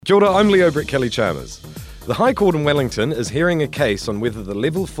Kia ora, I'm Leo Brett Kelly-Chalmers. The High Court in Wellington is hearing a case on whether the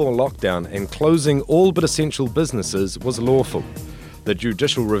Level 4 lockdown and closing all but essential businesses was lawful. The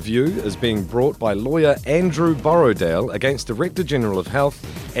judicial review is being brought by lawyer Andrew Borrowdale against Director General of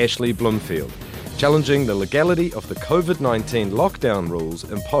Health Ashley Bloomfield, challenging the legality of the COVID-19 lockdown rules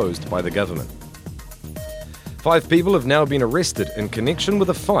imposed by the government. 5 people have now been arrested in connection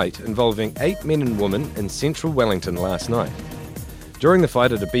with a fight involving 8 men and women in central Wellington last night. During the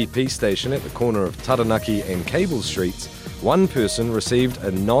fight at a BP station at the corner of Taranaki and Cable Streets, one person received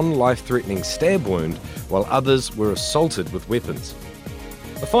a non-life-threatening stab wound while others were assaulted with weapons.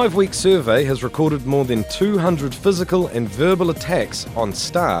 A 5-week survey has recorded more than 200 physical and verbal attacks on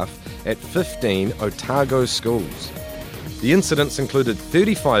staff at 15 Otago schools. The incidents included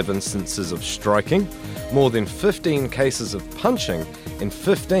 35 instances of striking, more than 15 cases of punching, and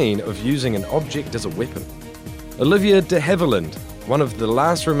 15 of using an object as a weapon. Olivia de Havilland, one of the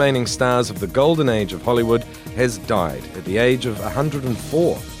last remaining stars of the golden age of Hollywood, has died at the age of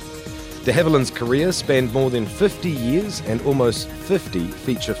 104. De Havilland's career spanned more than 50 years and almost 50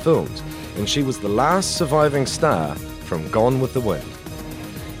 feature films, and she was the last surviving star from Gone with the Wind.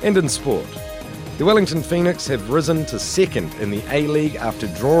 And in sport, the Wellington Phoenix have risen to second in the A-League after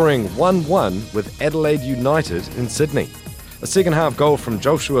drawing 1-1 with Adelaide United in Sydney. A second-half goal from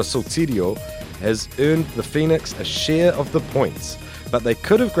Joshua Sotirio has earned the Phoenix a share of the points, but they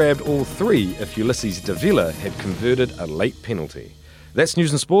could have grabbed all 3 if Ulysses Davila had converted a late penalty. That's News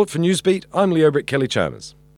and Sport for Newsbeat. I'm Leo Brett Kelly-Chalmers.